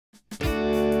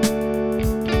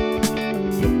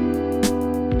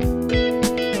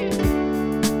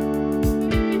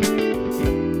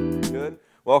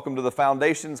Welcome to the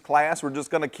Foundations class. We're just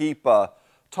going to keep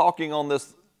talking on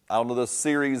this, this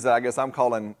series I guess I'm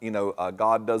calling,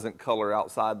 God doesn't color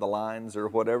outside the lines or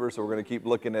whatever. So we're going to keep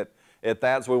looking at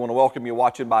that. So we want to welcome you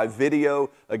watching by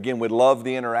video. Again, we'd love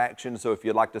the interaction. So if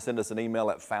you'd like to send us an email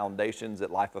at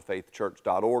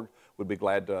foundations@lifeoffaithchurch.org, we'd be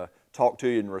glad to talk to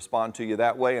you and respond to you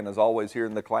that way. And as always here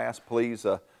in the class, please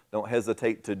don't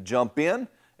hesitate to jump in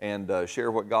and share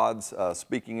what God's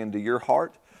speaking into your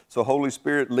heart. So Holy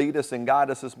Spirit, lead us and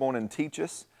guide us this morning, teach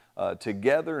us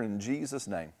together in Jesus'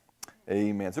 name.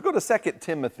 Amen. So go to 2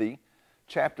 Timothy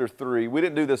chapter 3. We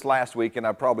didn't do this last week, and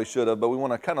I probably should have, but we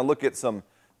want to kind of look at some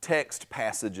text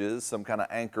passages, some kind of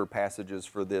anchor passages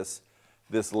for this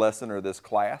lesson or this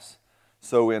class.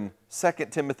 So in 2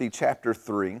 Timothy chapter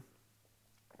 3,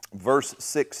 verse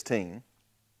 16,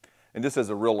 and just as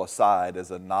a real aside,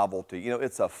 as a novelty,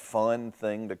 it's a fun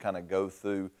thing to kind of go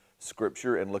through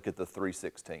Scripture and look at the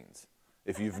 3:16s.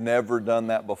 If you've never done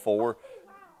that before,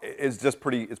 it's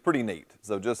pretty neat.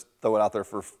 So just throw it out there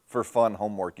for fun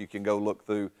homework. You can go look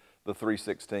through the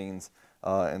 3:16s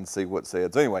and see what's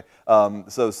said. So anyway,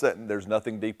 there's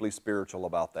nothing deeply spiritual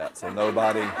about that. So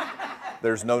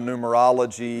there's no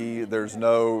numerology, there's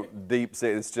no deep,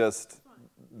 it's just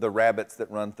the rabbits that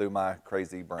run through my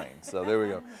crazy brain. So there we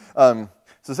go.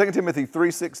 So 2 Timothy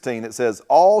 3:16, it says,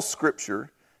 all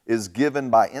Scripture is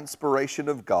given by inspiration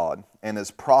of God and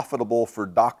is profitable for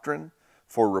doctrine,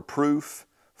 for reproof,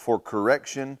 for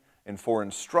correction, and for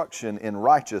instruction in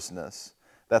righteousness,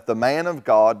 that the man of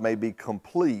God may be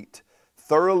complete,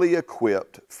 thoroughly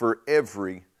equipped for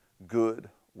every good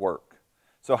work.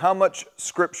 So how much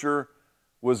Scripture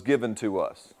was given to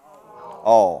us?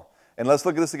 All. And let's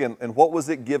look at this again. And what was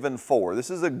it given for? This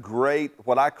is a great,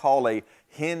 what I call a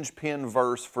hinge pin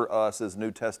verse for us as New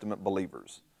Testament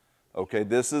believers. Okay,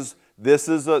 this is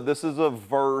a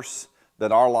verse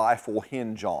that our life will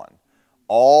hinge on.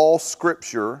 All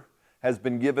Scripture has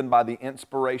been given by the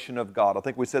inspiration of God. I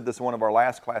think we said this in one of our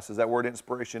last classes. That word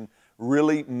inspiration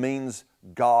really means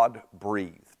God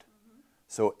breathed.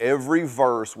 So every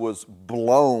verse was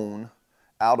blown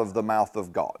out of the mouth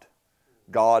of God.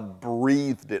 God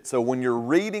breathed it. So when you're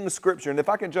reading Scripture, and if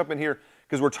I can jump in here,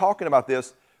 because we're talking about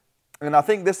this, and I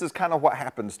think this is kind of what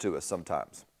happens to us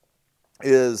sometimes,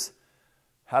 is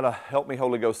how to help me,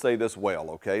 Holy Ghost, say this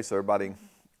well, okay? So everybody,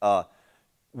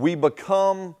 we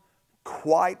become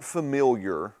quite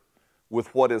familiar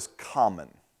with what is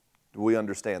common. Do we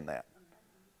understand that?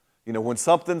 When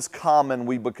something's common,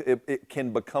 it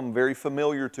can become very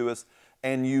familiar to us,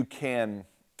 and you can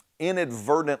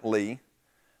inadvertently,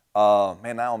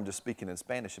 now I'm just speaking in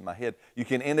Spanish in my head, you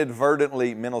can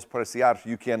inadvertently, menos preciar,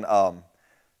 you can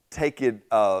take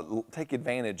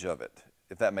advantage of it,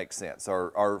 if that makes sense,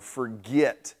 or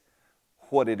forget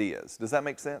what it is. Does that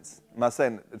make sense? Am I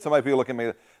saying, somebody people look at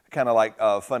me kind of like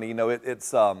funny,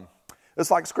 it's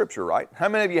like Scripture, right? How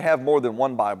many of you have more than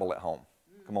one Bible at home?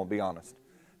 Come on, be honest.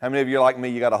 How many of you are like me,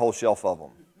 you got a whole shelf of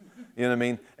them? You know what I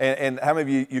mean? And how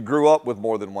many of you grew up with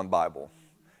more than one Bible?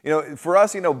 For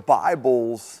us,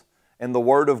 Bibles and the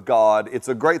Word of God, it's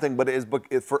a great thing, but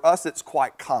for us, it's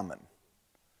quite common.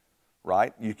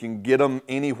 Right? You can get them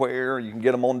anywhere. You can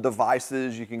get them on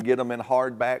devices. You can get them in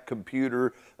hardback,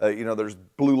 computer. There's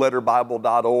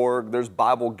blueletterbible.org. There's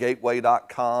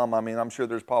BibleGateway.com. I'm sure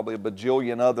there's probably a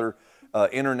bajillion other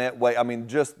internet way.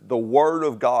 Just the Word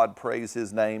of God, praise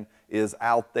His name, is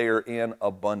out there in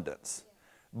abundance.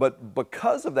 But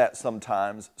because of that,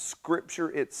 sometimes Scripture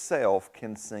itself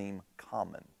can seem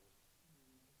common.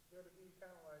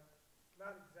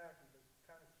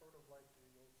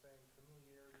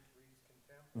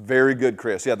 Very good,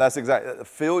 Chris. Yeah, that's exactly.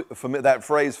 That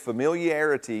phrase,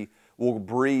 familiarity will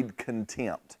breed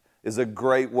contempt, is a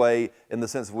great way in the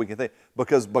sense that we can think.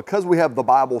 Because we have the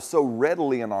Bible so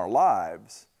readily in our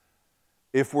lives,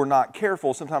 if we're not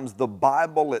careful, sometimes the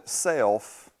Bible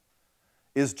itself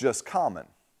is just common.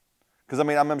 Because,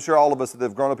 I'm sure all of us that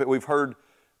have grown up, we've heard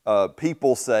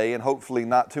people say, and hopefully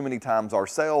not too many times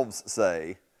ourselves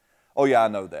say, oh yeah, I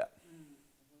know that.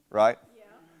 Right?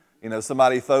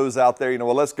 Somebody throws out there,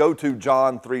 well, let's go to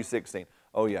John 3:16.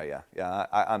 Oh, yeah,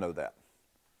 I know that.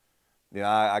 Yeah,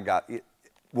 I got it.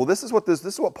 Well, this is what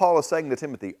Paul is saying to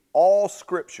Timothy. All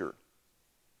Scripture,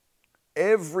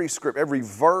 every script, every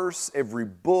verse, every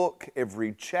book,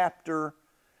 every chapter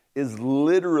is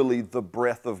literally the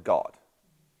breath of God.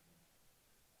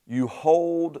 You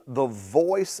hold the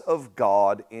voice of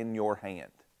God in your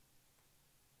hand.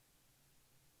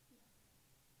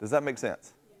 Does that make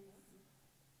sense?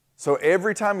 So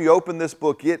every time you open this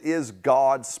book, it is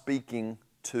God speaking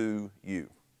to you.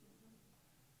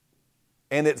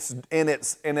 And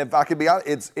if I could be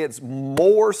honest, it's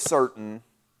more certain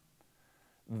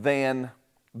than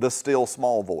the still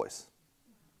small voice.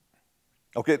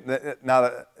 Okay,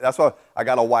 now that's why I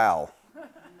got a wow.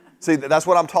 See, that's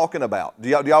what I'm talking about. Do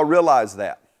y'all realize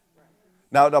that?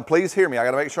 Now, please hear me. I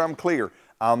got to make sure I'm clear.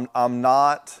 I'm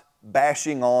not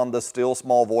bashing on the still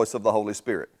small voice of the Holy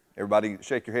Spirit. Everybody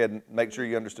shake your head and make sure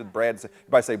you understood Brad said.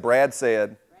 Everybody say, Brad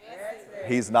said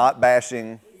he's not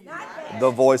bashing the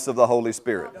voice of the Holy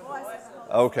Spirit.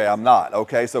 Okay, I'm not.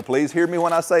 Okay, so please hear me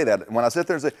when I say that. When I sit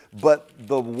there and say, but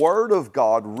the Word of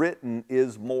God written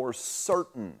is more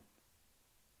certain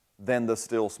than the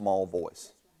still small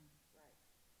voice.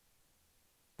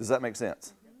 Does that make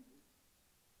sense?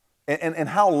 And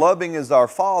how loving is our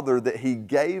Father that He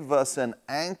gave us an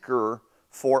anchor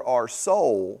for our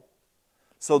soul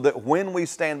so that when we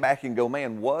stand back and go,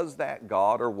 man, was that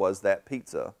God or was that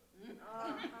pizza?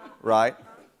 Right?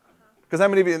 Because how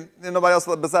many of you, nobody else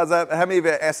besides that, how many of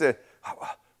you asked,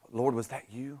 Lord, was that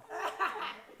you?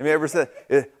 Have you ever said,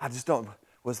 I just don't,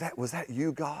 was that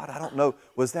you, God? I don't know.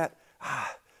 Was that,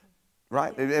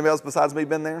 right? Anybody else besides me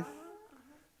been there?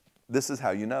 This is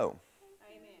how you know.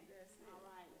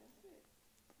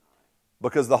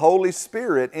 Because the Holy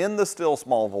Spirit in the still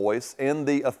small voice, in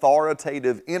the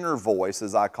authoritative inner voice,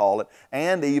 as I call it,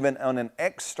 and even on an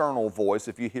external voice,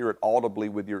 if you hear it audibly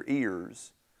with your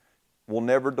ears, will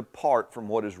never depart from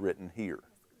what is written here.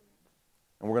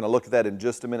 And we're going to look at that in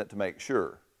just a minute to make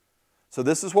sure. So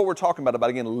this is what we're talking about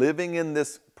again, living in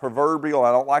this proverbial,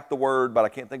 I don't like the word, but I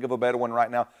can't think of a better one right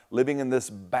now, living in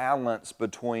this balance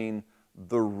between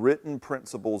the written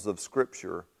principles of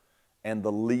Scripture and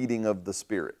the leading of the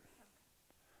Spirit.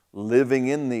 Living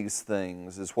in these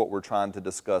things is what we're trying to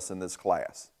discuss in this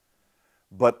class.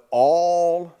 But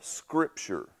all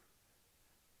Scripture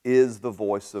is the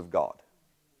voice of God.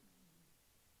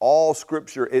 All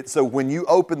Scripture. So when you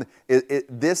open,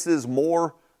 this is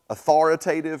more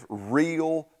authoritative,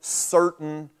 real,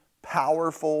 certain,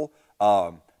 powerful,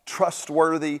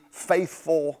 trustworthy,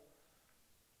 faithful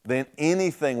than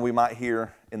anything we might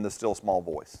hear in the still small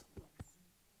voice.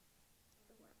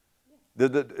 We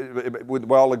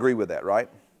all agree with that, right?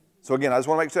 So again, I just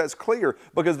want to make sure that's clear,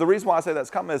 because the reason why I say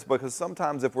that's common is because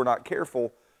sometimes if we're not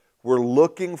careful, we're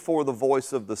looking for the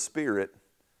voice of the Spirit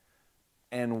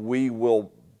and we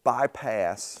will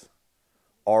bypass,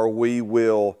 or we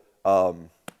will,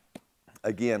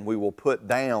 again, we will put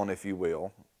down, if you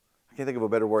will. I can't think of a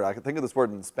better word. I can think of this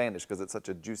word in Spanish because it's such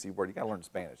a juicy word. You got to learn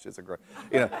Spanish. It's a great,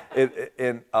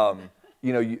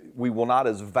 we will not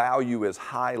value as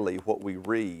highly what we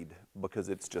read because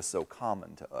it's just so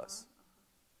common to us.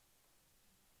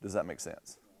 Does that make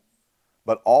sense?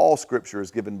 But all Scripture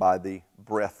is given by the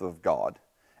breath of God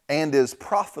and is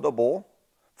profitable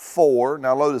for,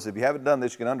 now notice, if you haven't done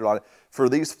this, you can underline it, for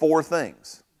these four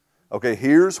things. Okay,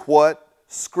 here's what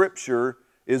Scripture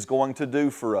is going to do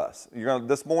for us.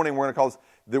 This morning we're going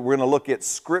to look at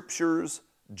Scripture's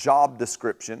job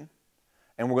description,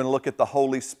 and we're going to look at the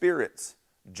Holy Spirit's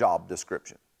job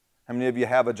description. How many of you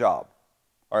have a job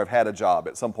or have had a job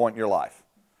at some point in your life?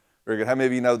 Very good. How many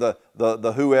of you know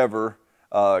the whoever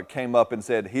came up and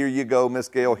said, here you go, Miss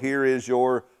Gail, here is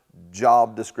your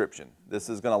job description. This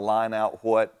is going to line out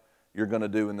what you're going to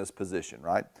do in this position,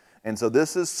 right? And so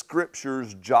this is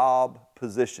Scripture's job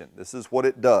position. This is what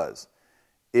it does.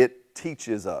 It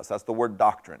teaches us. That's the word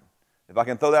doctrine. If I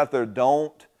can throw that out there,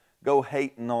 don't go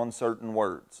hating on certain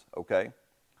words, okay?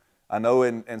 I know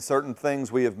in certain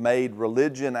things we have made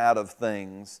religion out of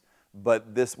things, but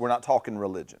we're not talking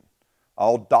religion.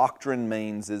 All doctrine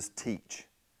means is teach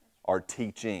or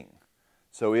teaching.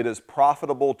 So it is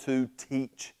profitable to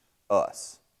teach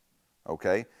us,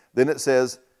 okay? Then it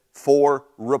says, for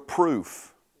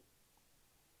reproof,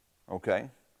 okay?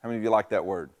 How many of you like that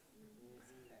word?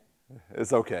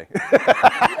 It's okay.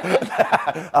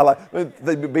 I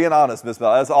like being honest, Miss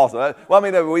Mel. That's awesome. Well,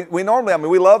 I mean, we normally,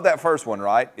 we love that first one,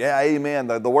 right? Yeah, amen.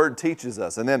 The word teaches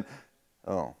us. And then,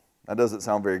 that doesn't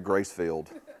sound very grace-filled,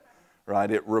 right?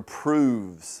 It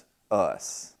reproves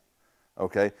us,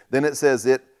 okay? Then it says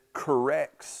it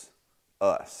corrects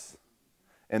us.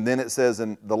 And then it says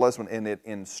in the last one, and it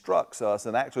instructs us.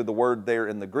 And actually the word there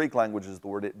in the Greek language is the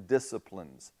word it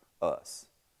disciplines us.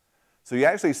 So you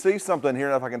actually see something here,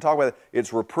 and if I can talk about it,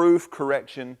 it's reproof,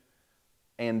 correction,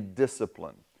 and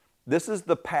discipline. This is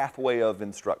the pathway of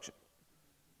instruction.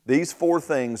 These four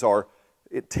things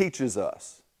it teaches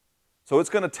us. So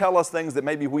it's going to tell us things that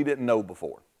maybe we didn't know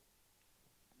before.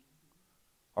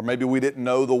 Or maybe we didn't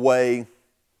know the way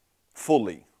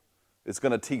fully. It's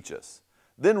going to teach us.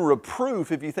 Then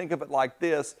reproof, if you think of it like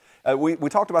this, we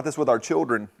talked about this with our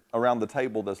children around the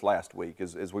table this last week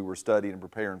as we were studying and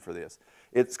preparing for this.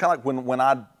 It's kind of like when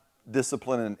I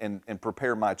discipline and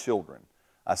prepare my children.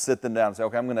 I sit them down and say,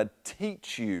 okay, I'm going to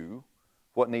teach you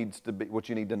what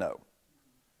you need to know.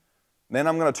 Then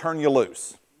I'm going to turn you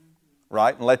loose,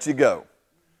 right, and let you go.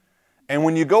 And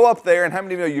when you go up there, and how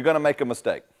many of you know you're going to make a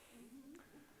mistake?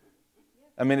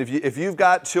 I mean, if you've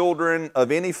got children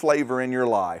of any flavor in your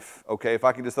life, okay, if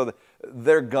I can just say that,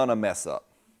 they're going to mess up,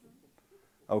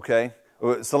 okay?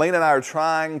 Selena and I are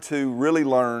trying to really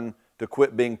learn to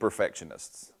quit being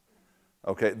perfectionists,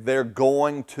 okay? They're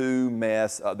going to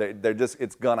mess up.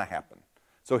 It's going to happen.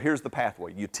 So here's the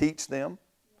pathway. You teach them.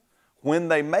 When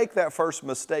they make that first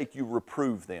mistake, you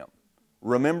reprove them.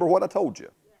 Remember what I told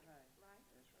you.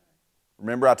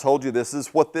 Remember I told you this is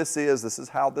what this is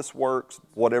how this works,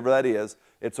 whatever that is.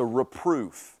 It's a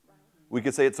reproof. We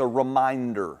could say it's a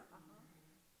reminder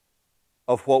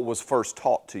of what was first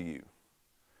taught to you.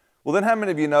 Well, then how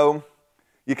many of you know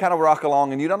you kind of rock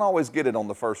along and you don't always get it on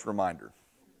the first reminder?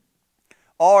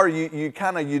 Or you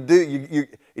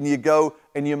go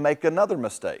and you make another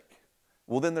mistake.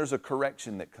 Well, then there's a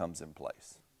correction that comes in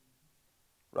place,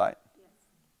 right? Yes.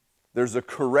 There's a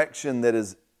correction that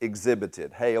is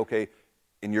exhibited. Hey, okay,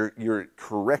 and you're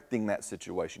correcting that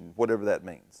situation, whatever that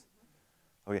means.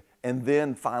 Okay, and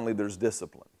then finally there's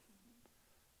discipline.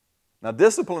 Now,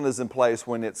 discipline is in place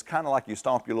when it's kind of like you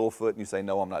stomp your little foot and you say,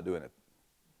 no, I'm not doing it.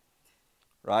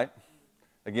 Right?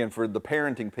 Again, for the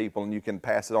parenting people, and you can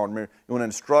pass it on. Remember, you want to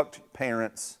instruct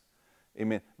parents,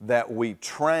 amen, that we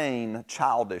train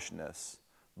childishness,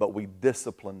 but we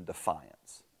discipline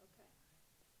defiance.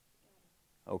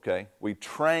 Okay? We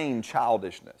train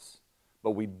childishness,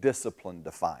 but we discipline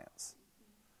defiance.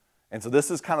 And so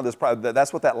this is kind of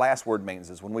that's what that last word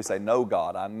means, is when we say, no,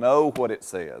 God, I know what it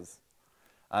says.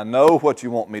 I know what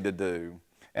you want me to do,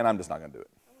 and I'm just not going to do it.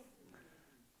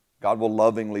 God will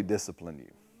lovingly discipline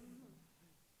you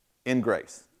in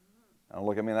grace. Now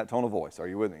look at me in that tone of voice. Are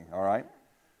you with me? All right?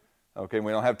 Okay,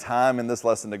 we don't have time in this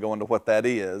lesson to go into what that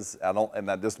is.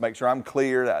 Just to make sure I'm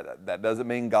clear, that doesn't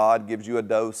mean God gives you a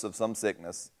dose of some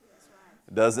sickness.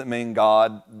 It doesn't mean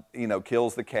God,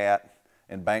 kills the cat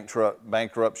and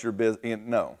bankrupts your business.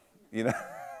 No,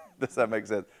 does that make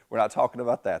sense? We're not talking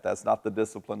about that. That's not the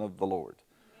discipline of the Lord.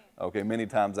 Okay, many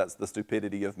times that's the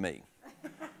stupidity of me.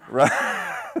 Right?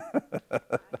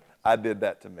 I did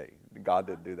that to me. God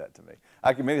didn't do that to me.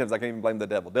 Many times I can't even blame the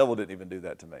devil. The devil didn't even do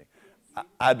that to me.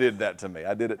 I did that to me.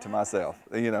 I did it to myself.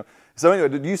 So anyway,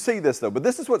 did you see this though? But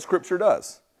this is what Scripture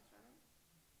does.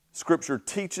 Scripture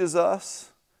teaches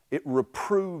us. It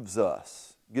reproves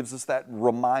us. Gives us that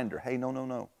reminder. Hey,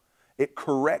 no. It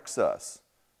corrects us.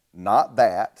 Not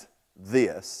that,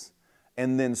 this.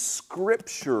 And then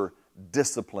Scripture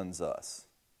disciplines us.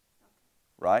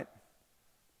 Right?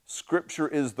 Scripture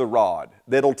is the rod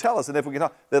that'll tell us, and if we can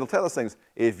talk, that'll tell us things.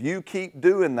 If you keep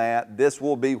doing that, this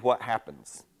will be what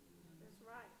happens. That's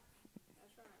right.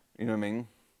 That's right. You know what I mean?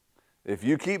 If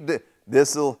you keep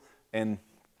this'll, and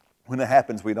when it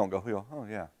happens, we don't go, oh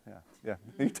yeah.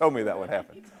 You told me that would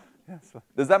happen. Yeah, so,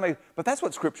 does that make? But that's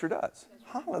what Scripture does.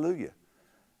 Hallelujah.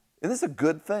 And this is a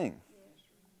good thing.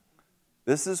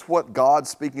 This is what God's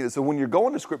speaking. So when you're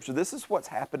going to Scripture, this is what's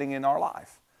happening in our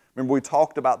life. Remember, we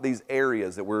talked about these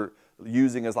areas that we're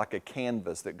using as like a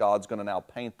canvas that God's going to now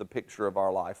paint the picture of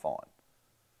our life on.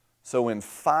 So in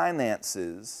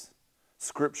finances,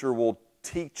 Scripture will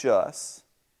teach us,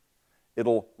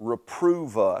 it'll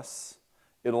reprove us,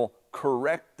 it'll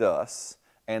correct us,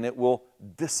 and it will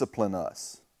discipline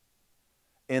us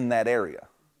in that area.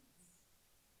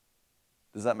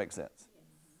 Does that make sense?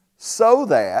 So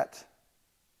that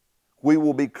we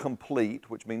will be complete,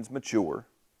 which means mature,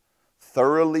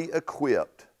 thoroughly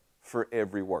equipped for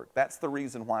every work. That's the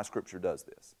reason why Scripture does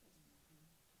this.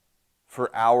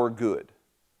 For our good.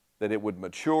 That it would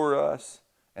mature us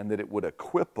and that it would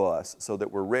equip us so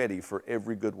that we're ready for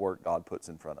every good work God puts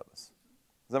in front of us.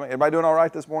 Everybody doing all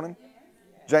right this morning?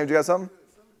 James, you got something?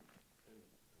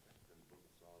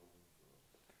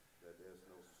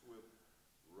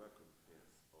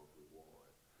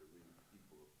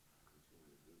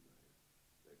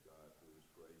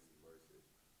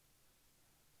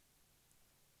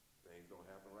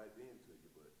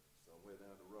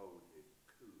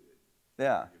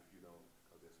 Yeah. If you don't,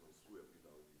 because that's no swift,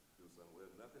 you do something, well,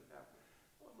 nothing happened.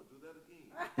 Well, I'm going to do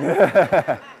that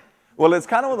again. Well, it's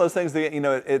kind of one of those things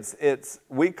that,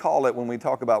 we call it when we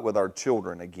talk about with our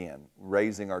children, again,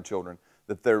 raising our children,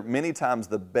 that many times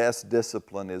the best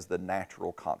discipline is the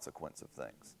natural consequence of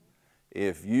things.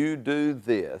 If you do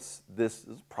this, this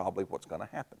is probably what's going to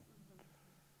happen.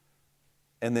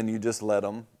 And then you just let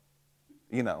them,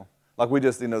 like we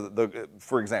just,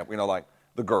 for example, like,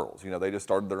 the girls, they just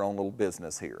started their own little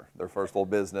business here, their first little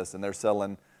business, and they're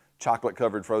selling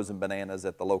chocolate-covered frozen bananas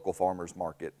at the local farmer's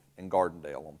market in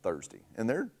Gardendale on Thursday, and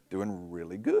they're doing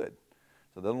really good.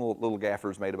 So the little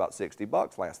gaffers made about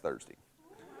 $60 last Thursday.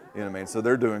 You know what I mean? So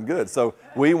they're doing good. So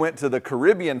we went to the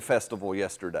Caribbean Festival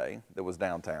yesterday that was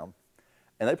downtown,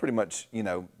 and they pretty much,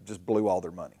 just blew all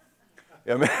their money.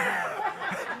 You know what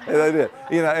I mean? They did.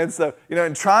 And so,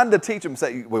 and trying to teach them,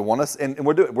 say, we want us, and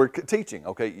we're teaching,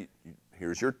 okay,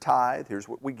 here's your tithe, here's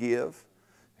what we give.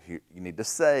 You need to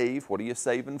save. What are you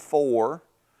saving for?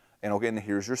 And okay, and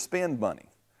here's your spend money.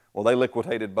 Well, they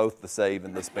liquidated both the save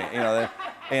and the spend.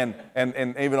 And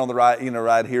even on the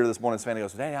ride here this morning, Spanny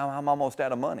goes, "Hey, I'm almost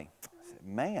out of money." I said,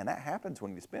 "Man, that happens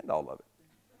when you spend all of it."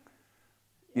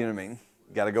 You know what I mean?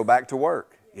 You got to go back to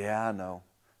work. Yeah, I know.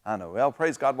 Well,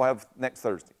 praise God, we'll have next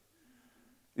Thursday.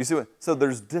 You see what? So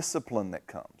there's discipline that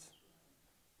comes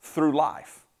through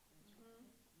life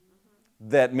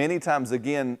that many times,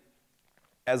 again,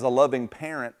 as a loving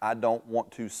parent, I don't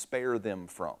want to spare them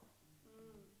from.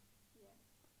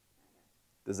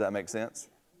 Does that make sense?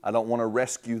 I don't want to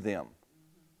rescue them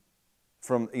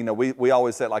from, we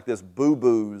always say it like this,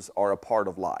 boo-boos are a part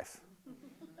of life.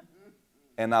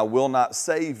 And I will not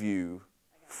save you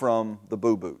from the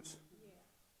boo-boos.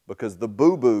 Because the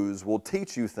boo-boos will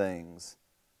teach you things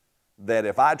that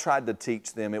if I tried to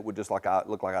teach them, it would just look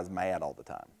like I was mad all the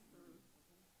time.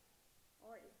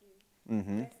 Or if you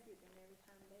rescued them every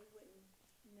time, they wouldn't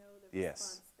know the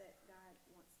response that God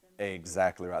wants them to do.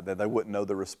 Exactly right. They wouldn't know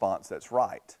the response that's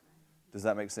right. Does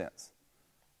that make sense?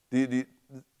 Does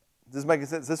this make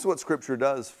sense? This is what Scripture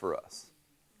does for us,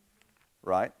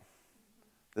 right?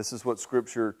 This is what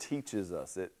Scripture teaches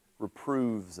us. It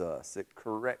reproves us. It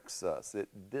corrects us. It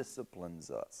disciplines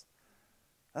us.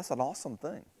 That's an awesome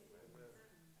thing.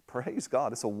 Praise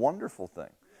God. It's a wonderful thing.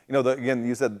 Again,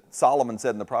 you said, Solomon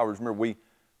said in the Proverbs, remember, we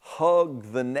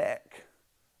hug the neck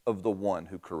of the one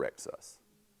who corrects us.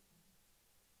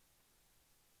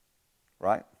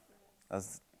 Right?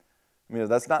 That's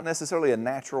not necessarily a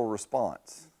natural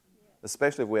response,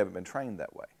 especially if we haven't been trained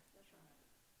that way.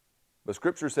 But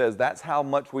Scripture says that's how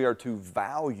much we are to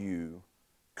value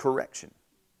correction.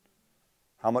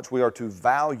 How much we are to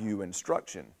value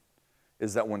instruction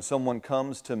is that when someone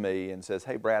comes to me and says,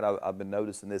 "Hey, Brad, I've been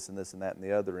noticing this and this and that and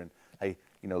the other, and hey,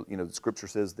 the Scripture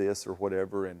says this or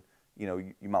whatever, and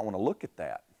you might want to look at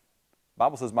that." The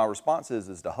Bible says my response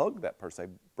is to hug that person,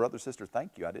 say, "Brother, sister,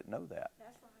 thank you. I didn't know that."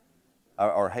 That's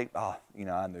right. Or hey, I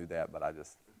knew that, but I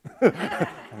just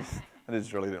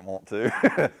really didn't want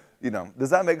to.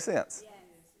 Does that make sense? Yes.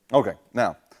 Okay,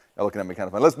 now, you're looking at me kind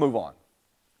of funny. Let's move on.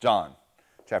 John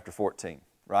chapter 14,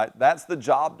 right? That's the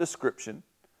job description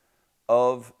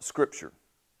of Scripture.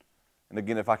 And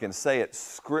again, if I can say it,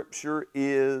 Scripture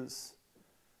is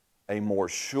a more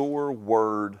sure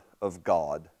word of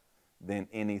God than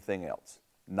anything else.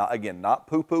 Not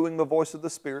poo-pooing the voice of the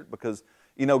Spirit, because,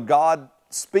 God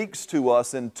speaks to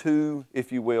us in two,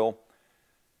 if you will,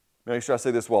 make sure I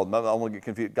say this well, I don't want to get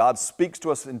confused. God speaks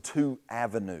to us in two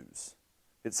avenues.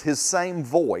 It's His same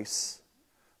voice,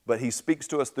 but He speaks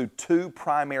to us through two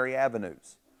primary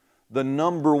avenues. The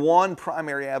number one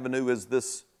primary avenue is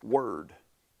this Word.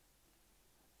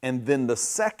 And then the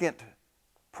second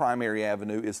primary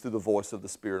avenue is through the voice of the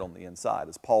Spirit on the inside.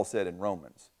 As Paul said in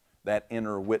Romans, that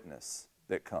inner witness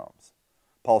that comes.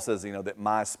 Paul says, that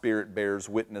my spirit bears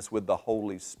witness with the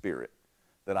Holy Spirit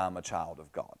that I'm a child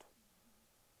of God.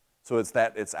 So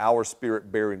it's our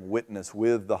spirit bearing witness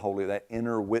with the Holy, that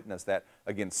inner witness, that,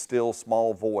 again, still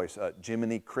small voice,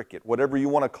 Jiminy Cricket, whatever you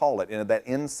want to call it, and that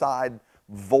inside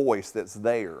voice that's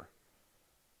there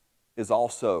is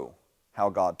also how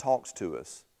God talks to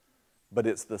us, but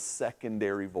it's the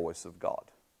secondary voice of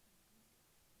God.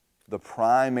 The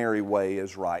primary way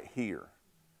is right here.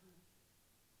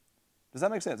 Does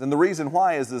that make sense? And the reason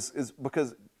why is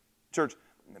because, church,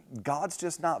 God's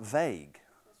just not vague.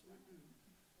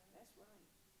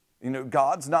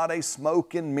 God's not a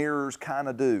smoke and mirrors kind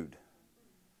of dude.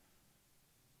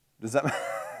 Does that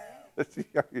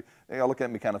y'all looking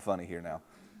at me kind of funny here now.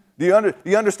 Do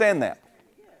you understand that?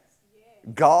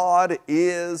 God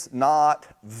is not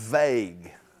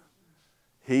vague.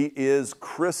 He is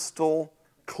crystal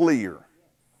clear.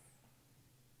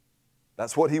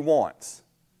 That's what He wants.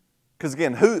 Because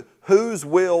again, whose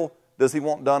will does He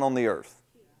want done on the earth?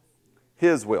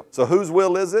 His will. So whose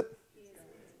will is it?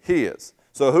 His.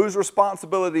 So whose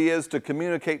responsibility is to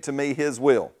communicate to me His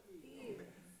will?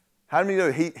 How many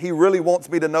know He really wants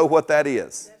me to know what that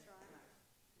is?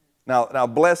 Now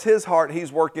bless His heart,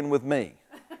 He's working with me.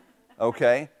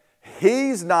 Okay?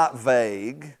 He's not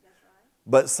vague,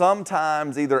 but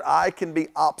sometimes either I can be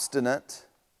obstinate,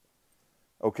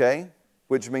 okay?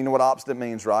 Which means what obstinate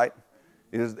means, right?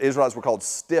 Israelites were called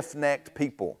stiff-necked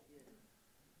people.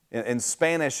 In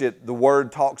Spanish, the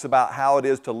word talks about how it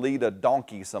is to lead a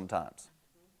donkey sometimes.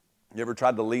 You ever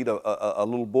tried to lead a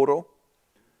little burro?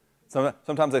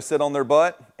 Sometimes they sit on their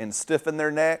butt and stiffen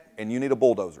their neck, and you need a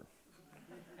bulldozer.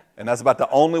 And that's about the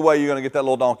only way you're going to get that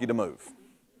little donkey to move,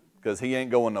 because he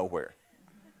ain't going nowhere.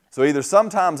 So either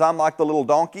sometimes I'm like the little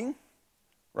donkey,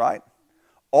 right?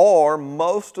 Or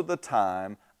most of the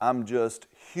time, I'm just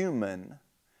human,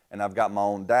 and I've got my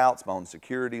own doubts, my own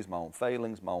insecurities, my own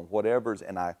failings, my own whatevers,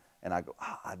 and I go,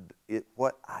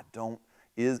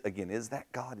 is that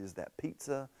God? Is that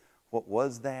pizza? What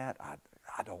was that?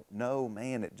 I don't know,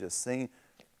 man. It just seemed.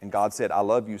 And God said, I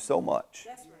love you so much.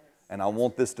 And I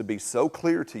want this to be so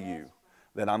clear to you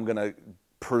that I'm going to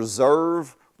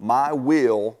preserve my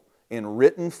will in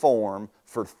written form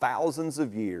for thousands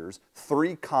of years,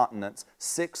 3 continents,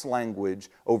 6 languages,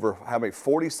 over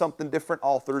 40-something different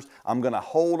authors. I'm going to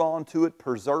hold on to it,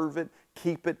 preserve it,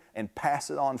 keep it, and pass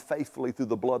it on faithfully through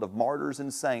the blood of martyrs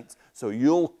and saints, so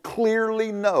you'll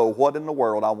clearly know what in the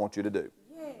world I want you to do.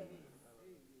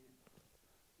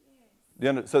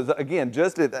 So again,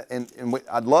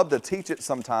 I'd love to teach it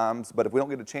sometimes, but if we don't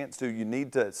get a chance to, you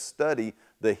need to study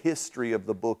the history of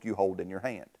the book you hold in your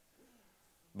hand.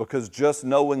 Because just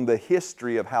knowing the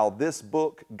history of how this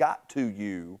book got to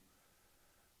you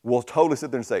will totally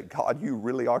sit there and say, God, you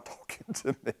really are talking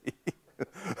to me.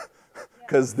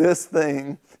 Because this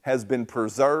thing has been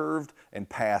preserved and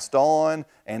passed on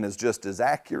and is just as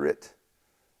accurate.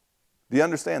 Do you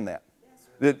understand that?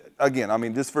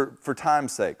 Again, just for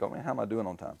time's sake. Oh man, how am I doing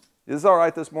on time? Is this all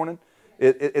right this morning?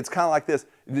 It's kind of like this.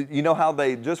 You know how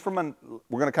we're going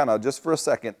to kind of, just for a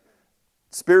second,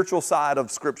 spiritual side of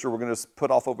Scripture we're going to just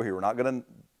put off over here. We're not going to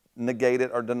negate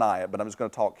it or deny it, but I'm just going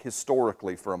to talk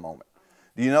historically for a moment.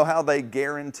 Do you know how they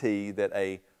guarantee that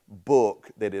a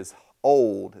book that is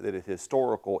old, that is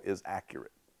historical, is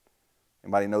accurate?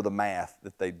 Anybody know the math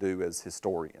that they do as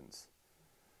historians?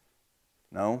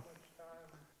 No?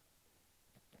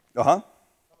 Uh-huh. How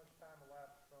much time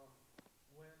elapsed from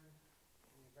when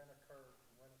the event occurred to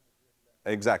when it was written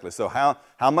down? Exactly. So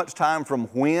how much time from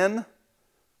when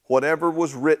whatever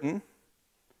was written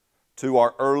to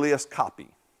our earliest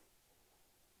copy?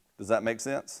 Does that make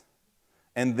sense?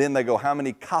 And then they go, how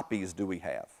many copies do we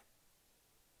have?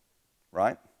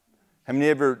 Right? How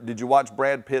many did you watch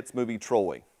Brad Pitt's movie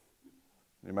Troy?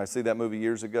 Anybody see that movie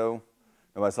years ago?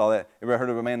 Nobody saw that? Everybody heard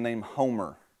of a man named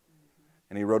Homer?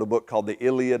 And he wrote a book called the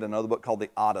Iliad, another book called the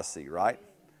Odyssey, right?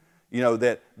 You know,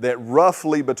 that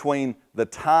roughly between the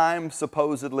time,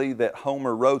 supposedly, that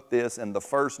Homer wrote this and the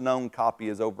first known copy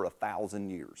is over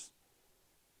 1,000 years.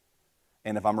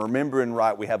 And if I'm remembering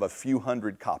right, we have a few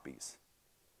hundred copies.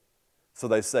 So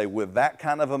they say, with that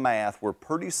kind of a math, we're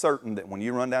pretty certain that when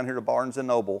you run down here to Barnes &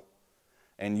 Noble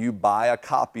and you buy a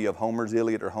copy of Homer's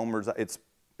Iliad or Homer's, it's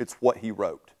what he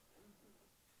wrote.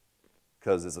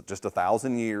 Because it's just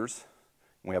 1,000 years.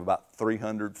 We have about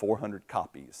 300, 400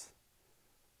 copies.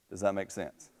 Does that make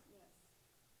sense?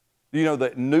 Do you know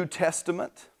that New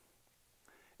Testament,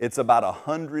 it's about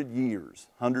 100 years,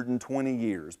 120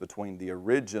 years between the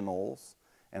originals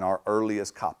and our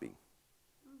earliest copy.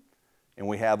 And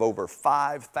we have over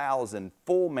 5,000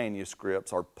 full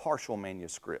manuscripts or partial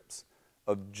manuscripts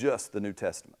of just the New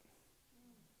Testament.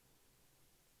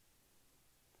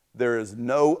 There is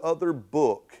no other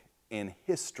book in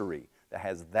history that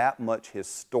has that much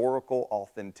historical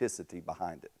authenticity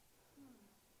behind it,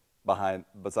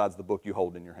 besides the book you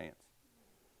hold in your hands.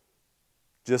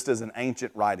 Just as an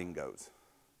ancient writing goes.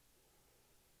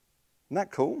 Isn't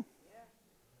that cool?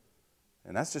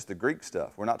 And that's just the Greek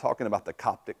stuff. We're not talking about the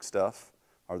Coptic stuff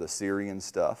or the Syrian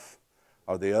stuff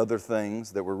or the other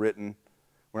things that were written.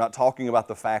 We're not talking about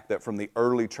the fact that from the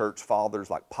early church fathers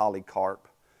like Polycarp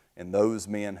and those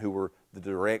men who were the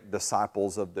direct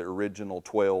disciples of the original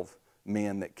 12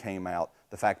 men that came out,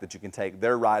 the fact that you can take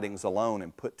their writings alone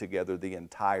and put together the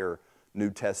entire New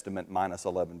Testament minus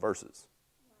 11 verses.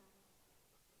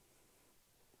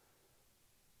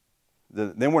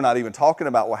 Then we're not even talking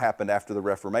about what happened after the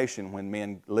Reformation when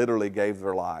men literally gave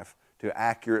their life to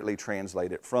accurately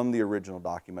translate it from the original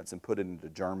documents and put it into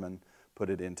German, put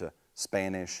it into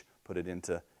Spanish, put it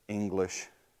into English.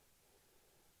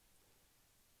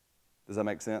 Does that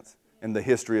make sense? And the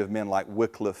history of men like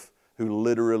Wycliffe, who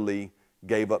literally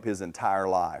gave up his entire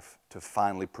life to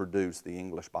finally produce the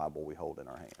English Bible we hold in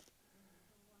our hand.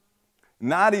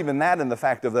 Not even that, in the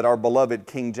fact of that our beloved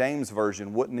King James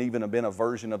Version wouldn't even have been a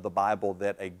version of the Bible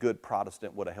that a good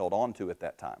Protestant would have held on to at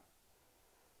that time.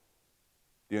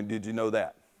 Did you know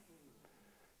that?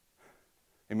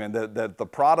 Amen. That the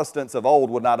Protestants of old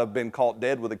would not have been caught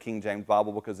dead with the King James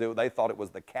Bible because they thought it was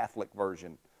the Catholic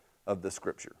version of the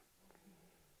Scripture.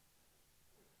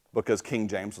 Because King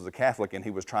James was a Catholic and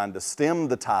he was trying to stem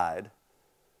the tide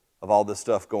of all this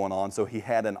stuff going on. So he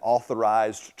had an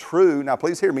authorized, true, now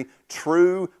please hear me,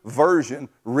 true version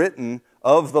written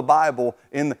of the Bible.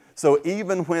 So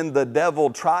even when the devil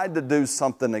tried to do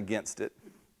something against it,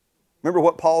 remember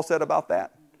what Paul said about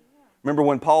that? Remember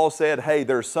when Paul said, hey,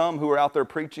 there's some who are out there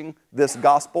preaching this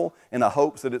gospel in the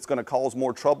hopes that it's going to cause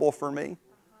more trouble for me?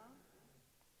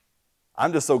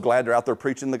 I'm just so glad they're out there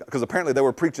preaching, because apparently they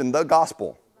were preaching the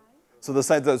gospel.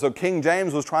 So King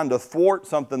James was trying to thwart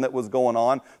something that was going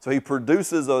on, so he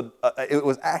produces it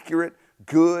was accurate,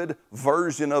 good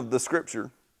version of the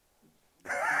Scripture.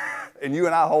 And you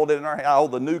and I hold it in our hand. I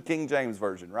hold the New King James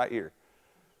Version right here.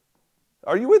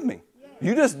 Are you with me?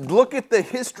 You just look at the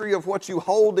history of what you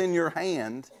hold in your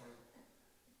hand,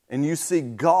 and you see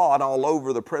God all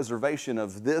over the preservation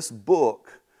of this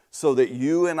book so that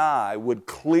you and I would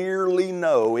clearly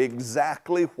know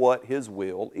exactly what His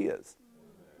will is.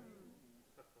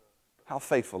 How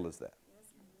faithful is that?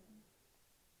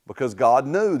 Because God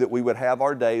knew that we would have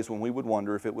our days when we would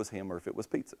wonder if it was Him or if it was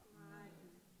pizza.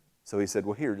 So He said,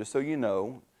 well, here, just so you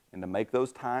know, and to make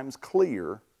those times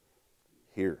clear,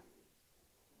 here.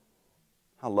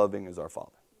 How loving is our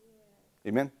Father.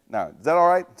 Amen? Now, is that all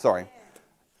right? Sorry.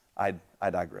 I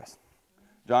digress.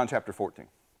 John chapter 14.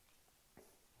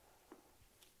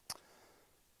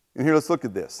 And here, let's look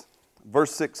at this.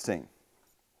 Verse 16.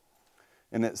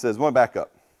 And it says, we'll back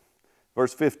up.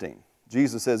 Verse 15.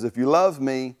 Jesus says, if you love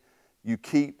me, you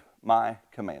keep my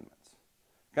commandments.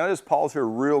 Can I just pause here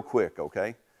real quick,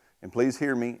 okay? And please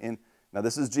hear me. Now,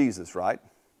 this is Jesus, right?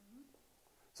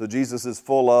 So Jesus is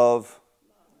full of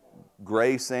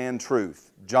grace and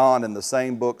truth. John in the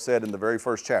same book said in the very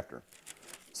first chapter.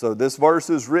 So this verse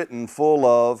is written full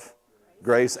of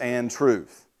grace and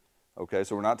truth. Okay,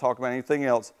 so we're not talking about anything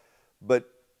else. But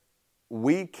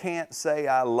we can't say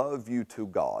I love you to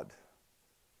God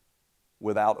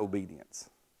without obedience.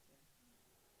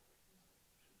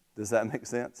 Does that make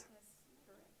sense?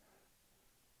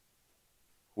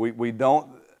 We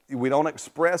don't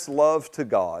express love to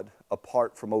God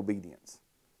apart from obedience.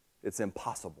 It's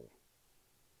impossible.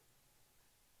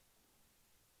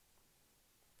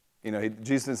 You know,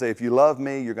 Jesus didn't say, if you love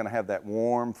me, you're going to have that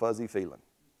warm, fuzzy feeling.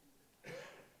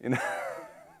 You know,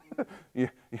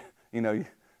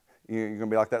 you're going to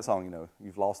be like that song, you know,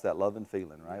 you've lost that loving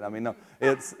feeling, right? I mean, no,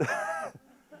 it's,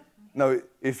 no,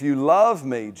 if you love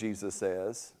me, Jesus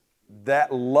says,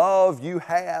 that love you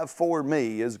have for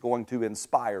me is going to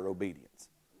inspire obedience.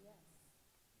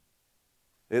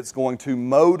 It's going to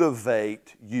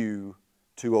motivate you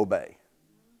to obey.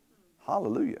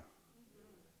 Hallelujah.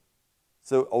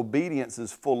 So obedience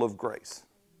is full of grace.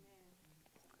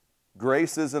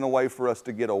 Grace isn't a way for us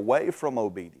to get away from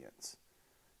obedience.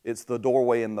 It's the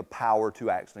doorway and the power to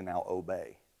actually now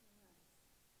obey.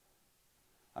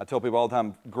 I tell people all the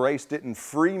time, grace didn't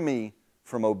free me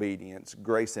from obedience.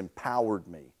 Grace empowered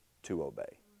me to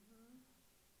obey.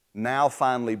 Now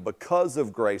finally, because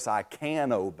of grace, I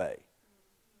can obey.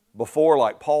 Before,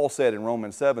 like Paul said in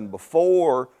Romans 7,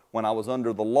 before, when I was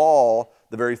under the law,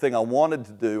 the very thing I wanted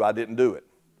to do, I didn't do it.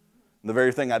 And the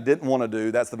very thing I didn't want to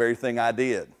do, that's the very thing I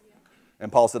did.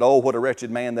 And Paul said, oh, what a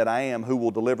wretched man that I am, who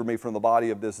will deliver me from the body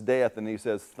of this death? And he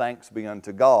says, thanks be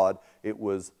unto God, it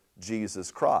was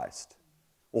Jesus Christ.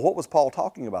 Well, what was Paul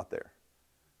talking about there?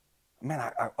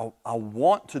 Man, I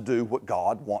want to do what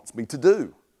God wants me to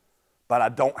do, but I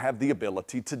don't have the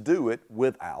ability to do it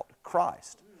without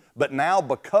Christ. But now,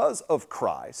 because of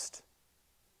Christ,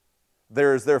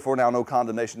 there is therefore now no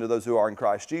condemnation to those who are in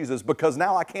Christ Jesus, because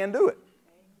now I can do it.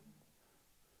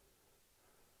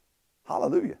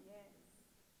 Hallelujah.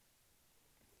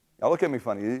 Y'all look at me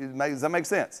funny. Does that make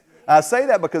sense? I say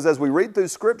that because as we read through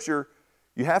Scripture,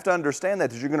 you have to understand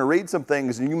that you're going to read some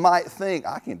things and you might think,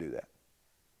 I can't do that.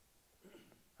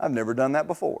 I've never done that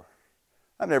before.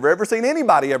 I've never ever seen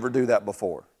anybody ever do that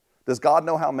before. Does God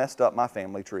know how messed up my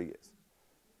family tree is?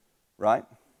 Right?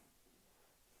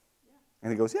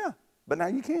 And he goes, yeah, but now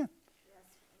you can.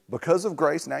 Because of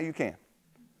grace, now you can.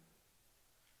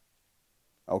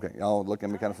 Okay, y'all look at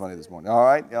me kind of funny this morning. All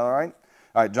right, all right?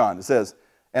 All right, John, it says,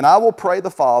 and I will pray the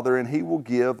Father, and He will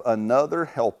give another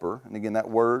helper. And again,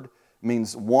 that word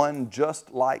means one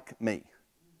just like me,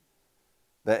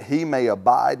 that He may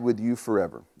abide with you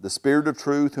forever. The Spirit of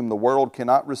truth, whom the world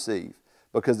cannot receive,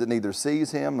 because it neither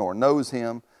sees Him nor knows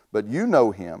Him, but you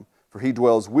know Him, for He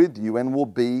dwells with you and will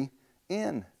be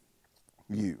in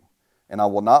you. And I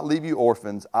will not leave you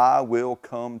orphans. I will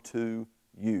come to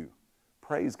you.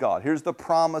 Praise God. Here's the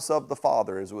promise of the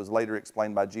Father, as it was later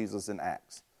explained by Jesus in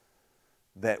Acts,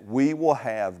 that we will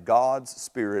have God's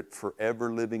Spirit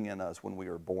forever living in us when we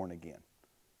are born again.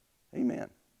 Amen.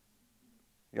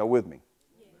 Y'all with me?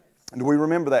 Yes. And do we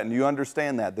remember that? And do you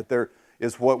understand that? That there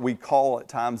is what we call at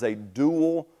times a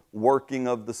dual working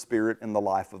of the Spirit in the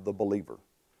life of the believer.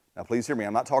 Now please hear me.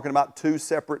 I'm not talking about two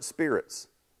separate spirits.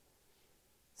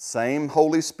 Same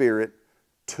Holy Spirit,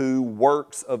 two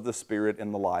works of the Spirit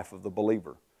in the life of the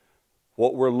believer.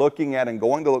 What we're looking at and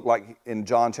going to look like in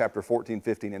John chapter 14,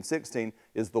 15, and 16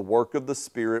 is the work of the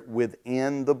Spirit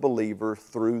within the believer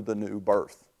through the new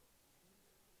birth.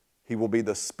 He will be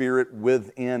the Spirit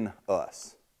within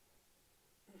us.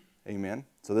 Amen.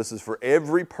 So this is for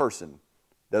every person.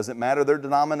 Doesn't matter their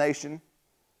denomination.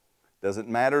 Doesn't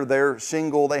matter their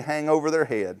shingle they hang over their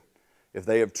head. If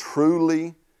they have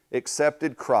truly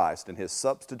accepted Christ and His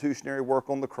substitutionary work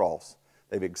on the cross,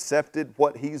 they've accepted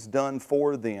what He's done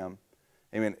for them.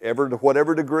 Amen. Ever to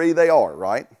whatever degree they are,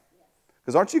 right?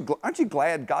 Because aren't you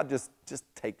glad God just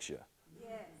takes you?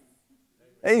 Yes.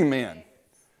 Amen.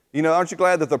 You know, aren't you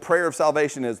glad that the prayer of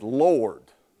salvation is Lord?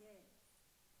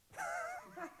 Yes.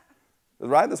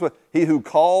 Right? That's what he who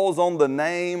calls on the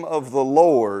name of the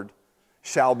Lord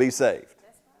shall be saved.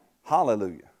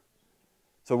 Hallelujah.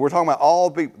 So we're talking about all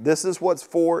people. This is what's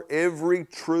for every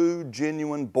true,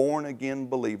 genuine, born-again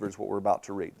believer is what we're about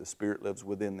to read. The Spirit lives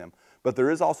within them. But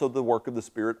there is also the work of the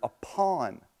Spirit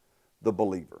upon the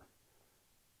believer.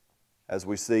 As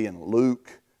we see in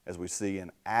Luke, as we see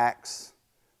in Acts,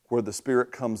 where the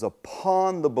Spirit comes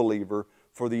upon the believer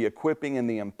for the equipping and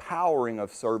the empowering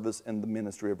of service in the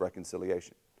ministry of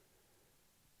reconciliation.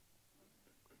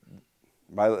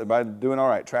 Everybody doing all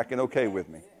right? Tracking okay with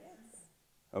me?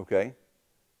 Okay.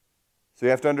 So you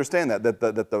have to understand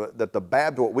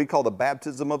that what we call the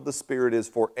baptism of the Spirit is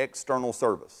for external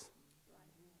service.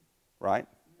 Right?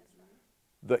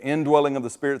 The indwelling of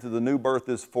the Spirit through the new birth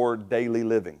is for daily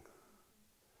living.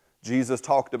 Jesus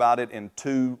talked about it in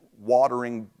two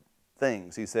watering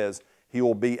things. He says, He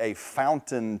will be a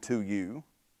fountain to you,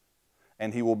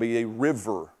 and He will be a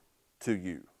river to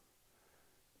you.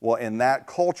 Well, in that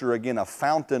culture, again, a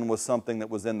fountain was something that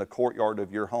was in the courtyard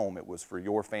of your home. It was for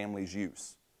your family's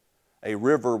use. A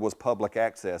river was public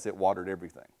access. It watered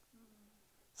everything.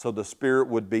 So the Spirit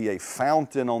would be a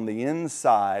fountain on the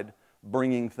inside,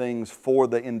 bringing things for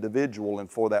the individual and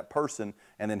for that person,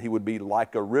 and then He would be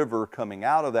like a river coming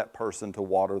out of that person to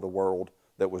water the world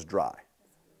that was dry.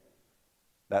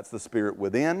 That's the Spirit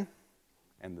within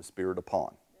and the Spirit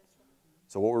upon.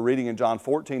 So what we're reading in John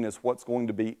 14 is what's going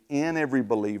to be in every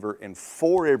believer and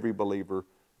for every believer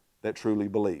that truly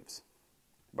believes.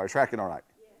 Everybody tracking all right?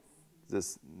 Is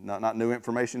this not new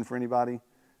information for anybody?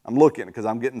 I'm looking because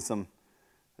I'm getting some,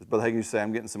 as Brother Hagin used to say,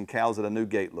 I'm getting some cows at a new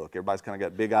gate look. Everybody's kind of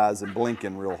got big eyes and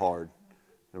blinking real hard.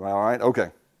 Everybody all right?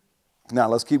 Okay. Now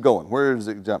let's keep going. Where does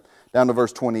it jump? Down to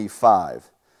verse 25.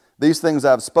 These things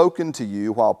I've spoken to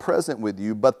you while present with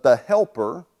you, but the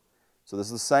Helper, so this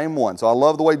is the same one. So I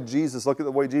love the way Jesus, look at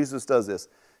the way Jesus does this.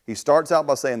 He starts out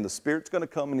by saying the Spirit's going to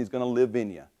come and He's going to live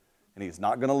in you. And He's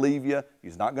not going to leave you.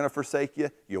 He's not going to forsake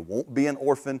you. You won't be an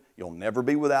orphan. You'll never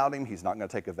be without Him. He's not going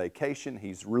to take a vacation.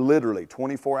 He's literally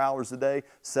 24 hours a day,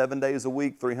 7 days a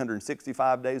week,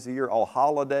 365 days a year, all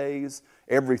holidays,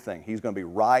 everything. He's going to be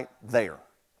right there.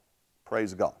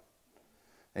 Praise God.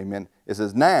 Amen. It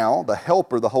says, now the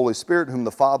Helper, the Holy Spirit, whom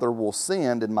the Father will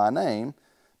send in my name,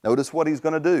 notice what He's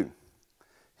going to do.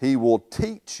 He will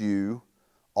teach you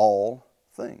all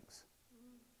things.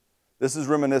 This is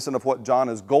reminiscent of what John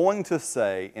is going to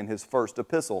say in his first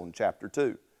epistle in chapter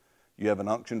 2. You have an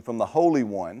unction from the Holy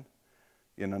One,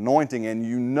 an anointing, and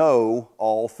you know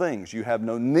all things. You have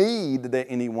no need that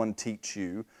anyone teach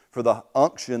you, for the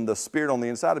unction, the Spirit on the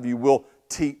inside of you, will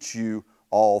teach you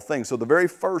all things. So the very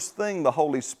first thing the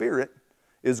Holy Spirit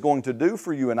is going to do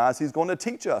for you and I is He's going to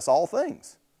teach us all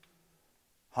things.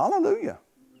 Hallelujah.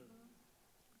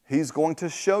 He's going to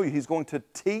show you, He's going to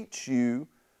teach you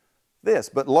this.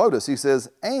 But notice, He says,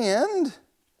 and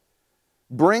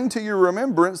bring to your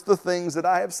remembrance the things that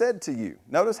I have said to you.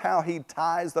 Notice how He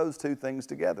ties those two things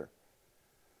together.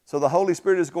 So the Holy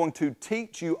Spirit is going to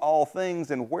teach you all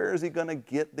things, and where is He going to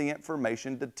get the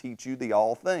information to teach you the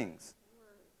all things?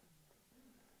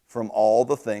 From all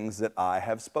the things that I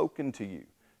have spoken to you.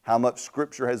 How much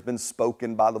Scripture has been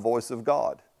spoken by the voice of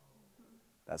God?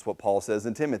 That's what Paul says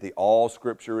in Timothy. All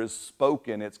Scripture is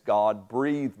spoken. It's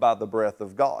God-breathed by the breath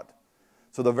of God.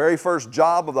 So the very first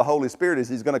job of the Holy Spirit is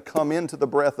He's going to come into the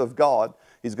breath of God.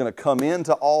 He's going to come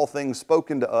into all things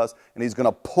spoken to us, and He's going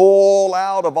to pull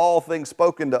out of all things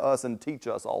spoken to us and teach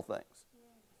us all things.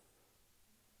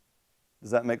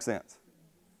 Does that make sense?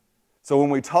 So when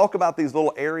we talk about these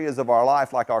little areas of our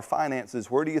life, like our finances,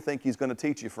 where do you think He's going to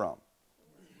teach you from?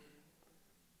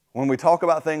 When we talk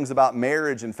about things about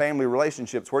marriage and family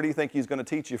relationships, where do you think He's going to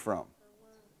teach you from?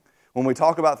 When we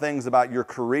talk about things about your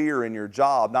career and your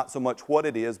job, not so much what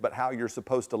it is, but how you're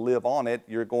supposed to live on it,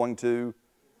 you're going to,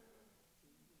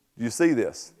 you see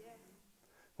this?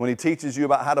 When He teaches you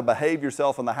about how to behave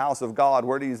yourself in the house of God,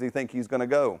 where does He think He's going to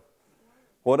go?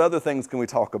 What other things can we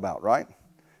talk about, right?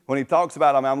 When He talks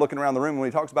about, I'm looking around the room, when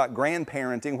He talks about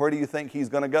grandparenting, where do you think He's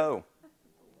going to go?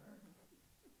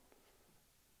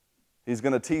 He's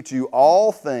going to teach you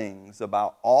all things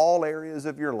about all areas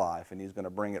of your life, and He's going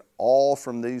to bring it all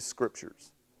from these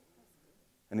scriptures.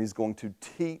 And He's going to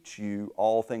teach you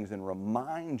all things and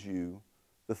remind you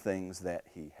the things that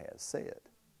He has said.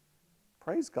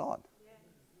 Praise God.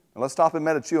 Now let's stop and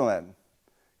meditate on that.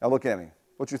 Now look at me.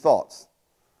 What's your thoughts?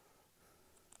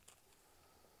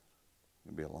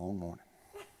 It'll be a long morning.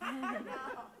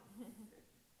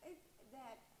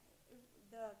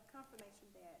 The confirmation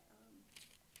that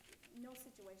no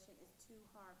situation is too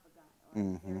hard for God.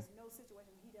 Or there's no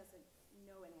situation He doesn't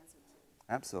know an answer to.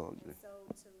 Absolutely. And so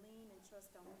to lean and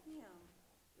trust on Him,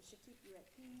 it should keep you at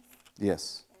peace.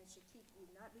 Yes. And should keep you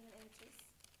not being anxious.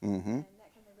 Mm-hmm. And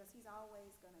that kind of, because He's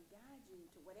always going to guide you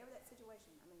to whatever that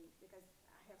situation. I mean, because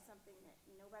I have something that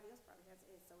nobody else probably has,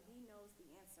 so He knows the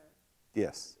answer.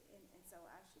 Yes. And so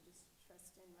I should just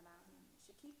trust and rely on Him. It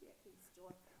should keep you at peace,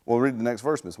 joyful. Well, read the next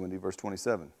verse, Miss Wendy, verse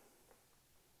 27.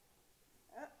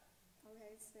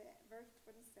 Okay, so verse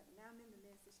 27. Now I'm in the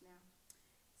message now.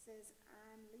 It says,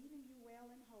 I'm leaving you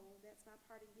well and whole. That's my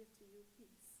parting gift to you,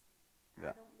 peace.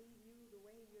 Yeah. I don't leave you the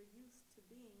way you're used to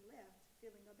being left,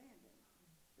 feeling abandoned,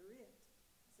 bereft.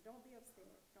 So don't be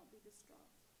upset. Don't be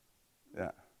distraught.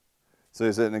 Yeah. So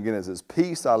he said, and again, it says,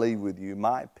 peace I leave with you,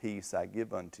 my peace I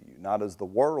give unto you. Not as the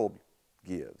world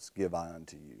gives, give I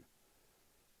unto you.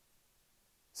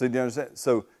 So do you understand?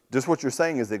 So just what you're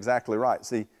saying is exactly right.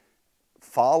 See,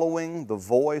 following the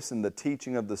voice and the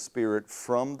teaching of the Spirit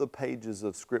from the pages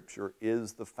of Scripture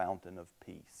is the fountain of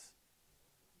peace.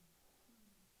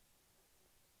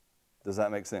 Does that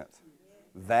make sense?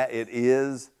 That it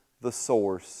is the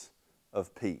source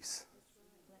of peace.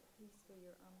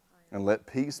 And let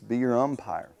peace be your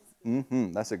umpire.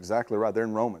 That's exactly right. There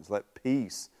in Romans. Let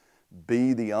peace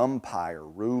be the umpire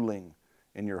ruling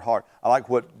in your heart. I like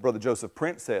what Brother Joseph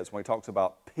Prince says when he talks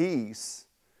about peace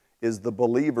is the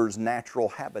believer's natural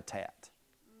habitat.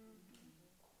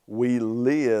 We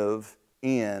live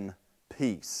in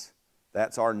peace.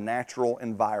 That's our natural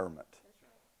environment.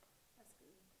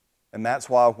 And that's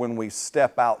why when we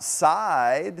step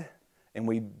outside and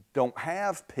we don't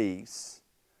have peace,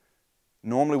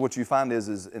 normally what you find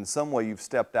is in some way you've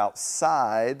stepped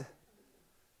outside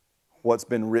what's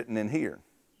been written in here.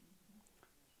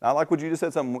 Now, I like what you just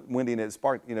said, something, Wendy, and it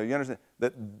sparked, you understand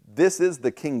that this is the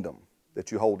kingdom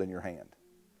that you hold in your hand,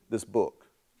 this book.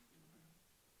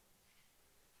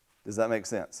 Does that make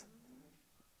sense?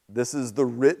 This is the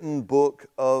written book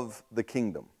of the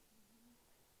kingdom.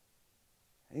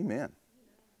 Amen.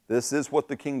 This is what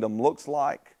the kingdom looks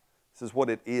like. This is what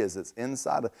it is. It's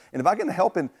inside of, and if I can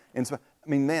help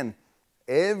man,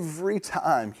 every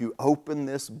time you open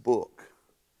this book,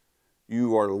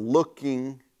 you are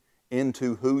looking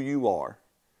into who you are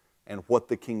and what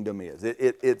the kingdom is.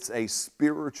 It's a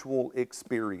spiritual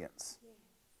experience.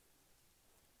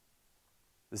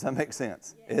 Does that make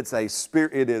sense? It's a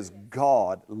spirit. It is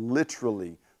God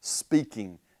literally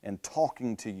speaking and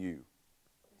talking to you.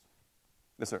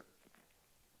 Yes, sir.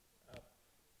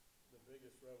 The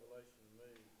biggest revelation to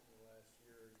me in the last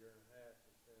year and a half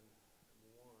has been,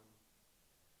 number one,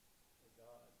 that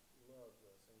God loves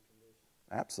us unconditionally.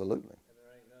 Absolutely. And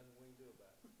there ain't nothing we can do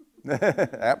about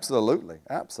it. Absolutely.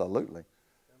 Absolutely.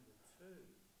 Number two,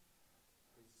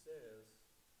 He says,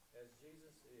 as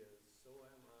Jesus is, so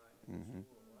am I in this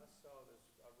world. I saw this,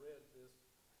 I read this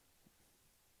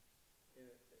in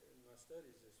my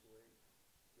studies this week,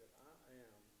 that I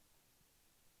am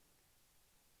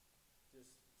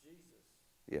just Jesus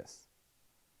Yes.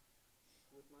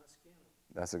 with my skin on.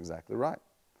 That's exactly right.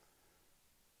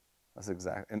 That's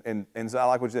exactly. And so I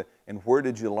like what you said. And where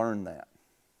did you learn that?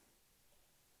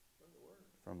 From the Word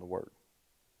From the Word.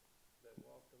 that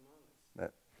walked among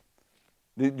us.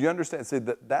 Do you understand? See,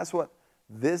 that's what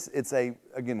this, it's a,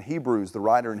 again, Hebrews, the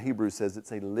writer in Hebrews says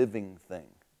it's a living thing.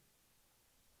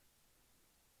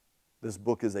 This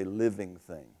book is a living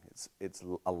thing. It's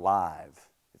alive.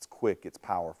 It's quick. It's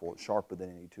powerful. It's sharper than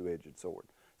any two-edged sword.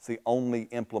 It's the only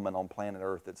implement on planet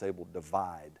Earth that's able to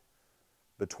divide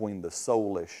between the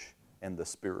soulish and the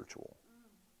spiritual.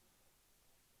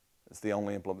 It's the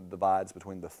only implement that divides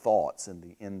between the thoughts and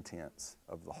the intents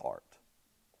of the heart.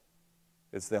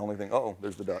 It's the only thing. Oh,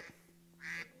 there's the duck.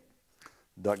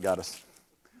 Duck got us.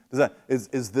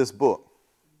 Is this book.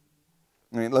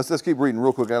 I mean, let's keep reading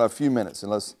real quick. I got a few minutes,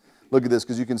 and let's look at this,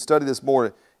 because you can study this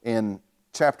more in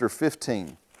chapter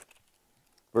 15,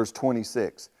 verse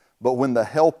 26. But when the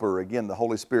Helper, again, the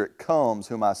Holy Spirit, comes,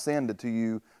 whom I send to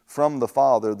you from the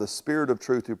Father, the Spirit of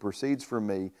truth who proceeds from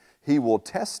me, he will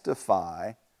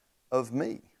testify of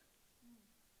me.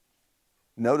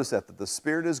 Notice that the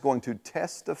Spirit is going to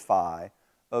testify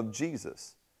of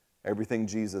Jesus. Everything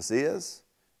Jesus is,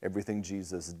 everything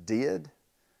Jesus did,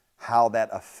 how that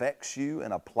affects you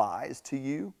and applies to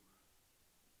you,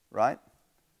 right?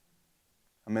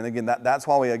 I mean, again, that's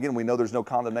why we know there's no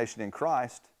condemnation in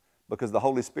Christ, because the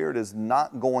Holy Spirit is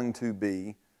not going to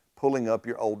be pulling up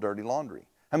your old dirty laundry.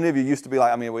 How many of you used to be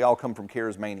like, I mean, we all come from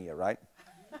charismania, right?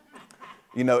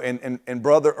 You know, and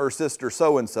brother or sister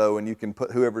so-and-so, and you can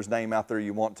put whoever's name out there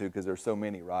you want to, because there's so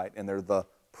many, right? And they're the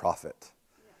prophet.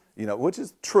 You know, which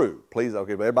is true. Please,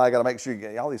 okay, but everybody got to make sure you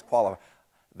get all these qualified.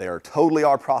 They are totally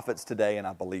our prophets today, and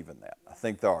I believe in that. I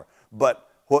think they are. But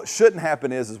what shouldn't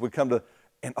happen is we come to,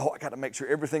 and I got to make sure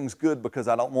everything's good because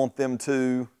I don't want them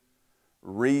to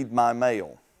read my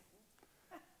mail.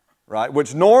 Right?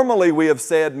 Which normally we have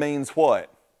said means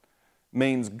what?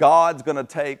 Means God's going to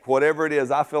take whatever it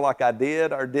is I feel like I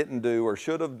did or didn't do or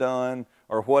should have done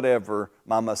or whatever,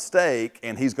 my mistake,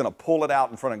 and He's going to pull it out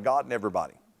in front of God and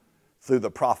everybody through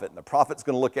the prophet. And the prophet's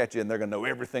going to look at you and they're going to know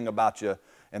everything about you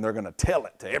and they're going to tell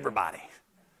it to everybody.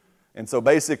 And so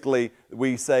basically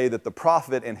we say that the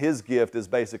prophet and his gift is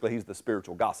basically he's the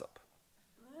spiritual gossip.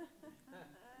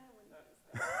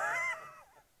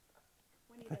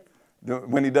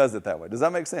 When he does it that way. Does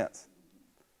that make sense?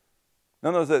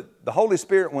 No, that the Holy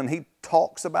Spirit, when He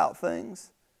talks about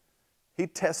things, He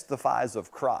testifies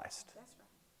of Christ. That's right.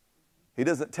 He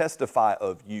doesn't testify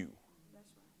of you. That's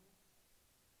right.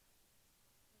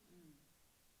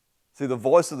 See, the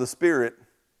voice of the Spirit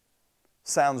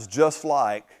sounds just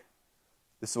like,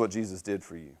 this is what Jesus did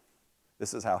for you.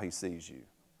 This is how He sees you.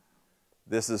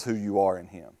 This is who you are in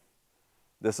Him.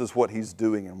 This is what He's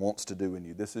doing and wants to do in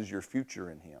you. This is your future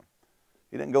in Him.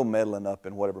 He didn't go meddling up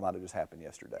in whatever might have just happened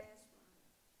yesterday.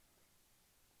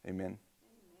 Amen.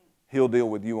 He'll deal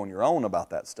with you on your own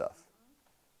about that stuff.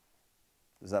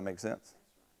 Does that make sense?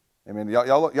 Amen.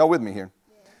 Y'all with me here?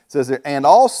 It says there, and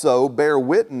also bear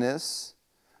witness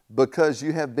because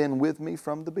you have been with me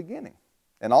from the beginning.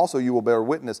 And also you will bear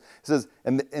witness. It says,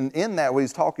 and in that, when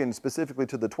he's talking specifically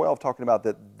to the 12, talking about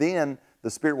that then the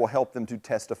Spirit will help them to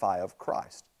testify of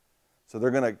Christ. So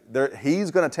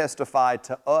He's going to testify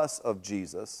to us of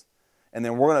Jesus, and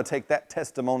then we're going to take that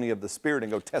testimony of the Spirit and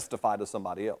go testify to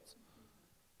somebody else.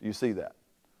 Do you see that?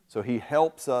 So He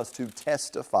helps us to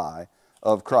testify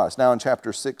of Christ. Now in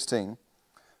chapter 16,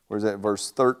 where's that,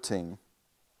 verse 13,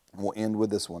 we'll end with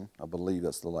this one. I believe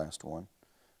that's the last one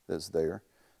that's there.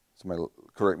 Somebody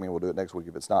correct me, we'll do it next week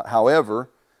if it's not. However,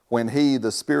 when He,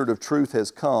 the Spirit of truth,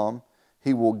 has come,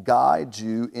 He will guide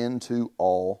you into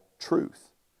all truth.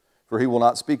 For He will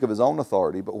not speak of His own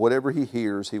authority, but whatever He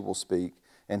hears, He will speak,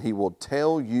 and He will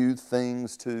tell you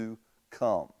things to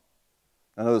come.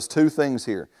 Now there's two things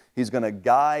here. He's going to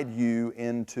guide you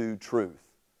into truth.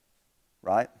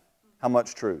 Right? How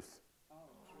much truth?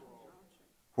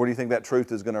 Where do you think that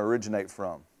truth is going to originate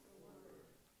from?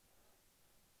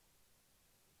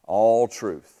 All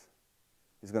truth.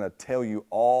 He's going to tell you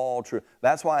all truth.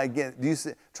 That's why, again, do you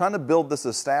see, trying to build this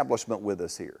establishment with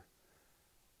us here.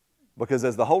 Because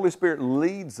as the Holy Spirit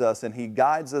leads us and He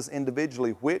guides us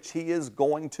individually, which He is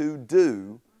going to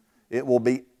do, it will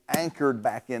be anchored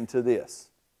back into this.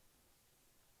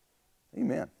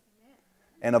 Amen.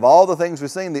 And of all the things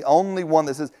we've seen, the only one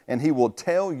that says, and He will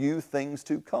tell you things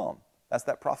to come. That's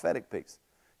that prophetic piece.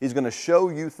 He's going to show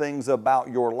you things about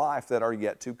your life that are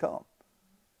yet to come.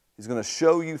 He's going to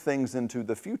show you things into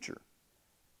the future.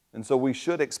 And so we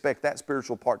should expect that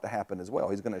spiritual part to happen as well.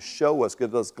 He's going to show us,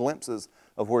 give us glimpses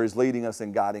of where He's leading us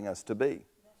and guiding us to be.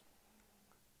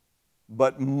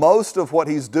 But most of what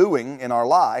He's doing in our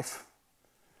life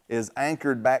is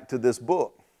anchored back to this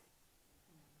book.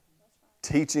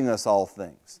 Teaching us all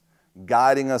things,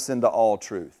 guiding us into all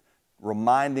truth,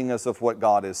 reminding us of what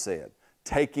God has said,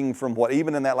 taking from what,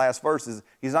 even in that last verse,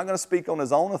 He's not going to speak on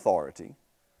His own authority,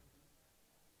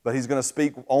 but He's going to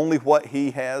speak only what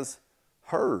He has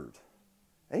heard.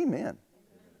 Amen.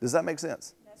 Does that make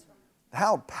sense? That's right.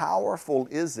 How powerful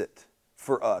is it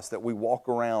for us that we walk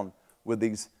around with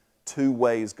these two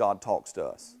ways God talks to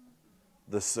us?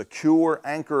 The secure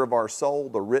anchor of our soul,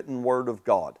 the written Word of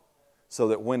God, so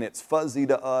that when it's fuzzy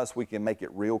to us, we can make it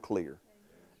real clear.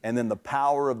 And then the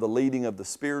power of the leading of the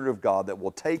Spirit of God that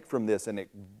will take from this and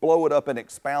blow it up and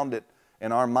expound it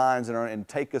in our minds and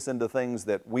take us into things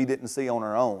that we didn't see on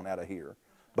our own out of here,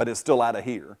 but it's still out of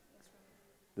here.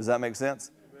 Does that make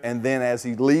sense? And then as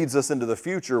He leads us into the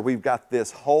future, we've got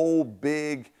this whole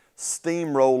big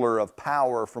steamroller of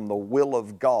power from the will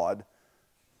of God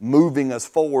moving us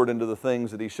forward into the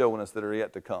things that He's showing us that are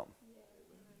yet to come.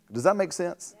 Does that make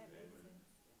sense?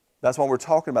 That's why we're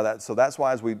talking about that. So that's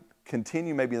why as we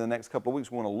continue maybe in the next couple of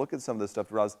weeks, we want to look at some of this stuff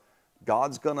to realize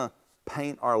God's going to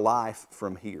paint our life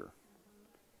from here.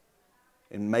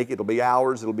 And it'll be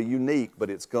ours, it'll be unique, but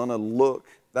it's going to look,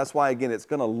 that's why again, it's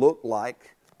going to look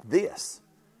like this.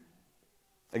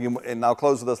 Again, and I'll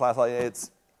close with this last slide.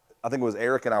 I think it was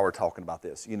Eric and I were talking about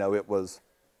this. You know,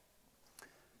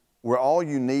 we're all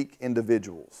unique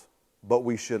individuals, but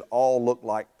we should all look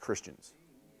like Christians.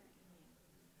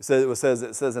 It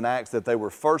says in Acts that they were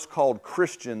first called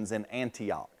Christians in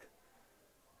Antioch.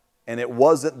 And it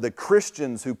wasn't the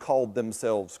Christians who called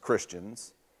themselves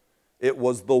Christians. It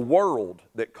was the world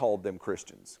that called them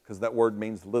Christians, because that word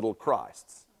means little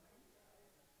Christs.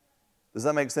 Does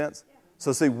that make sense?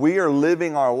 So see, we are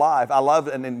living our life. I love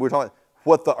it, and we're talking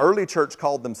what the early church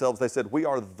called themselves. They said, we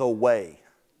are the way.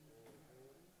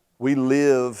 We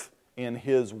live in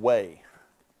His way.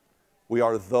 We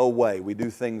are the way. We do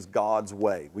things God's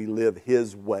way. We live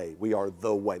His way. We are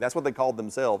the way. That's what they called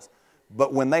themselves.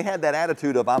 But when they had that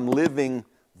attitude of, I'm living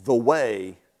the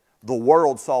way, the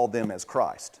world saw them as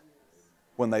Christ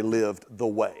when they lived the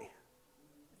way.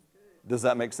 Does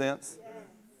that make sense?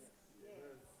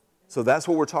 So that's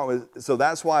what we're talking about. So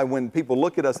that's why when people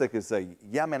look at us, they can say,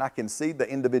 yeah, man, I can see the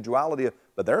individuality,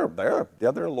 but they're a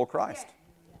little Christ.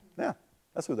 Yeah,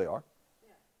 that's who they are.